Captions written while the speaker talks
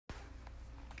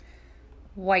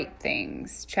White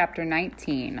Things, Chapter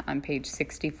 19, on page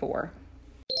 64.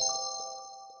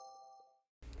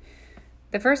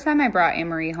 The first time I brought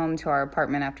Annemarie home to our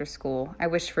apartment after school, I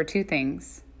wished for two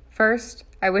things. First,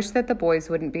 I wished that the boys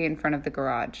wouldn't be in front of the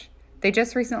garage. They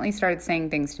just recently started saying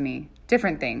things to me,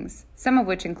 different things, some of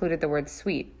which included the words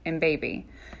sweet and baby.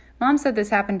 Mom said this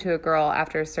happened to a girl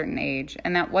after a certain age,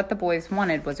 and that what the boys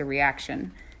wanted was a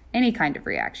reaction, any kind of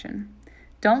reaction.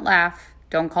 Don't laugh,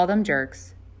 don't call them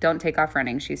jerks, don't take off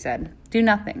running, she said. Do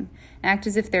nothing, act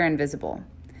as if they're invisible.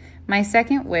 My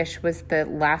second wish was the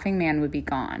laughing man would be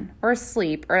gone, or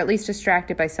asleep, or at least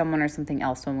distracted by someone or something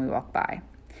else when we walked by.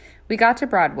 We got to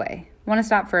Broadway. Want to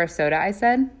stop for a soda, I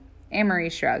said.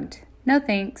 Annemarie shrugged. No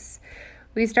thanks.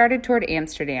 We started toward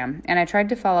Amsterdam, and I tried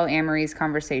to follow Annemarie's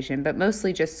conversation, but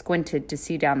mostly just squinted to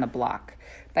see down the block.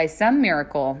 By some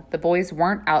miracle, the boys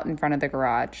weren't out in front of the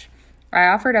garage. I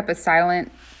offered up a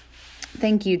silent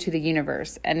thank you to the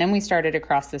universe, and then we started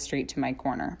across the street to my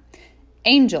corner.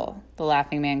 Angel, the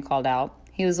laughing man called out.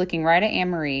 He was looking right at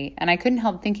Annemarie, and I couldn't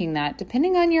help thinking that,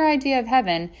 depending on your idea of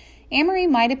heaven, Annemarie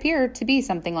might appear to be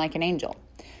something like an angel.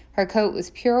 Her coat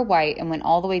was pure white and went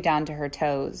all the way down to her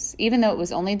toes, even though it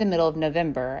was only the middle of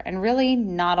November and really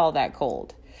not all that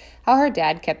cold. How her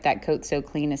dad kept that coat so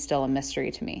clean is still a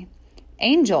mystery to me.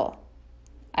 Angel!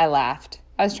 I laughed.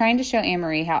 I was trying to show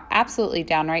Annemarie how absolutely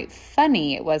downright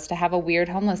funny it was to have a weird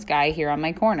homeless guy here on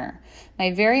my corner.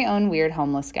 My very own weird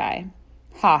homeless guy.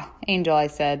 Ha, Angel, I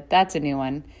said. That's a new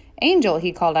one. Angel,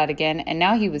 he called out again, and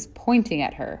now he was pointing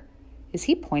at her. Is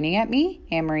he pointing at me?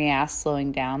 Annemarie asked,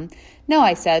 slowing down. No,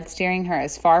 I said, steering her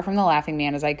as far from the laughing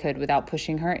man as I could without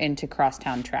pushing her into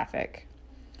crosstown traffic.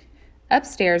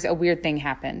 Upstairs, a weird thing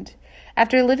happened.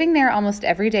 After living there almost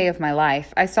every day of my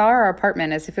life, I saw our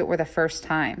apartment as if it were the first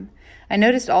time. I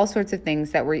noticed all sorts of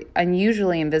things that were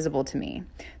unusually invisible to me.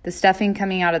 The stuffing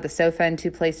coming out of the sofa in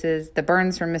two places, the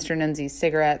burns from Mr. Nunzi's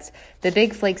cigarettes, the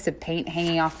big flakes of paint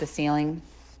hanging off the ceiling,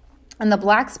 and the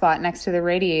black spot next to the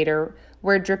radiator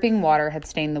where dripping water had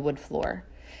stained the wood floor.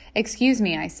 Excuse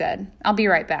me, I said. I'll be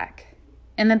right back.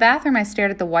 In the bathroom, I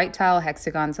stared at the white tile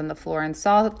hexagons on the floor and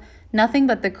saw nothing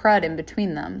but the crud in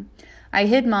between them. I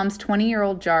hid Mom's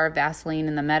 20-year-old jar of Vaseline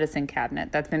in the medicine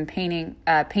cabinet that's been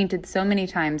painted so many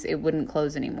times it wouldn't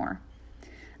close anymore.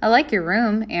 I like your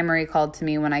room, Annemarie called to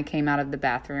me when I came out of the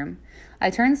bathroom. I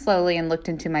turned slowly and looked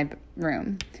into my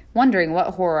room, wondering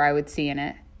what horror I would see in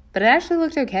it. But it actually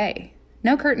looked okay.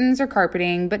 No curtains or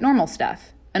carpeting, but normal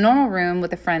stuff. A normal room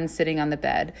with a friend sitting on the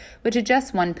bed, which had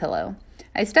just one pillow.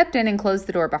 I stepped in and closed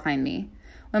the door behind me.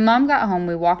 When Mom got home,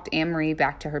 we walked Annemarie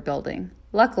back to her building.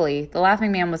 Luckily, the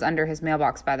laughing man was under his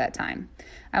mailbox by that time.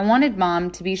 I wanted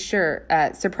Mom to be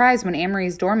surprised when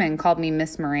Annemarie's doorman called me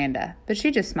Miss Miranda, but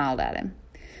she just smiled at him.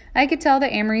 I could tell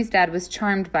that Annemarie's dad was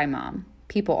charmed by Mom.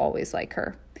 People always like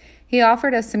her. He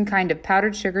offered us some kind of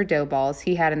powdered sugar dough balls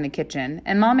he had in the kitchen,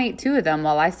 and Mom ate 2 of them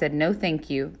while I said no thank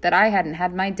you, that I hadn't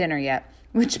had my dinner yet,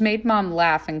 which made Mom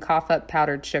laugh and cough up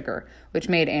powdered sugar, which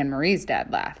made Annemarie's dad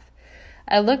laugh.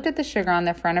 I looked at the sugar on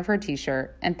the front of her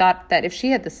t-shirt and thought that if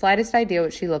she had the slightest idea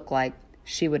what she looked like,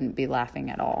 she wouldn't be laughing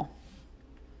at all.